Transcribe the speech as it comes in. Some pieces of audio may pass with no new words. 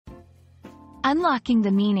Unlocking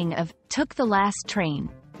the meaning of "took the last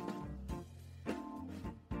train."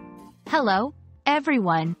 Hello,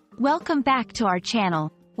 everyone. Welcome back to our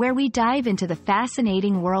channel, where we dive into the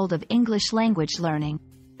fascinating world of English language learning.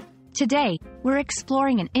 Today, we're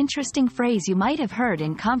exploring an interesting phrase you might have heard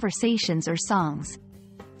in conversations or songs.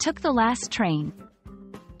 Took the last train.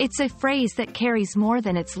 It's a phrase that carries more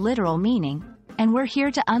than its literal meaning, and we're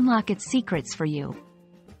here to unlock its secrets for you.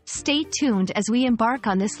 Stay tuned as we embark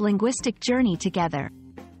on this linguistic journey together.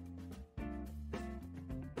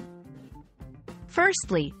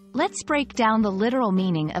 Firstly, let's break down the literal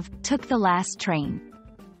meaning of "took the last train."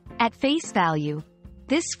 At face value,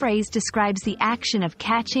 this phrase describes the action of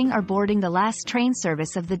catching or boarding the last train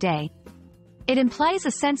service of the day. It implies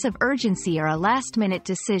a sense of urgency or a last-minute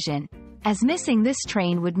decision, as missing this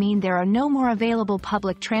train would mean there are no more available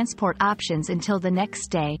public transport options until the next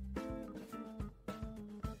day.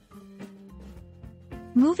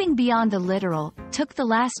 Moving beyond the literal, "took the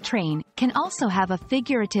last train" can also have a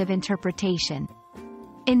figurative interpretation.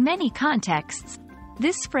 In many contexts,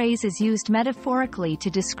 this phrase is used metaphorically to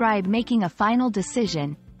describe making a final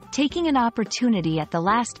decision, taking an opportunity at the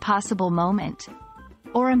last possible moment,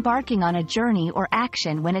 or embarking on a journey or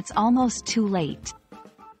action when it's almost too late.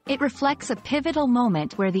 It reflects a pivotal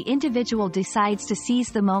moment where the individual decides to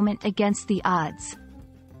seize the moment against the odds.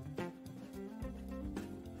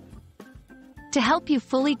 To help you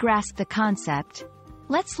fully grasp the concept,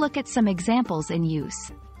 let's look at some examples in use.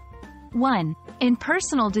 1. In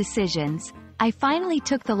personal decisions, I finally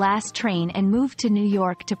took the last train and moved to New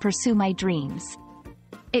York to pursue my dreams.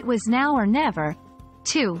 It was now or never.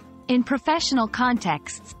 2. In professional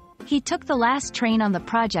contexts, he took the last train on the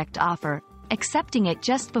project offer, accepting it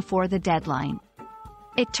just before the deadline.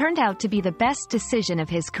 It turned out to be the best decision of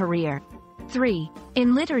his career. 3.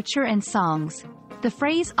 In literature and songs, the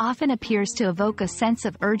phrase often appears to evoke a sense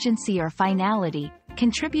of urgency or finality,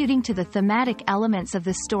 contributing to the thematic elements of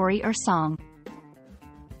the story or song.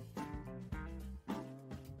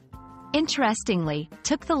 Interestingly,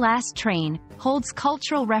 "took the last train" holds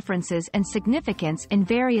cultural references and significance in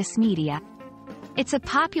various media. It's a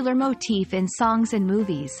popular motif in songs and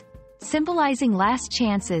movies, symbolizing last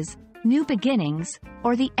chances, new beginnings,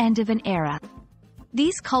 or the end of an era.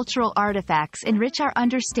 These cultural artifacts enrich our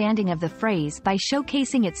understanding of the phrase by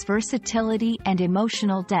showcasing its versatility and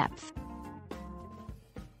emotional depth.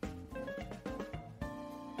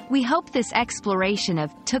 We hope this exploration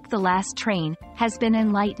of "took the last train" has been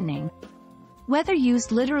enlightening. Whether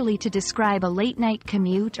used literally to describe a late-night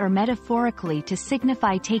commute or metaphorically to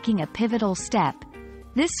signify taking a pivotal step,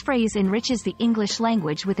 this phrase enriches the English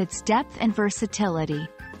language with its depth and versatility.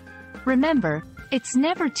 Remember, it's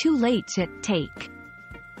never too late to take.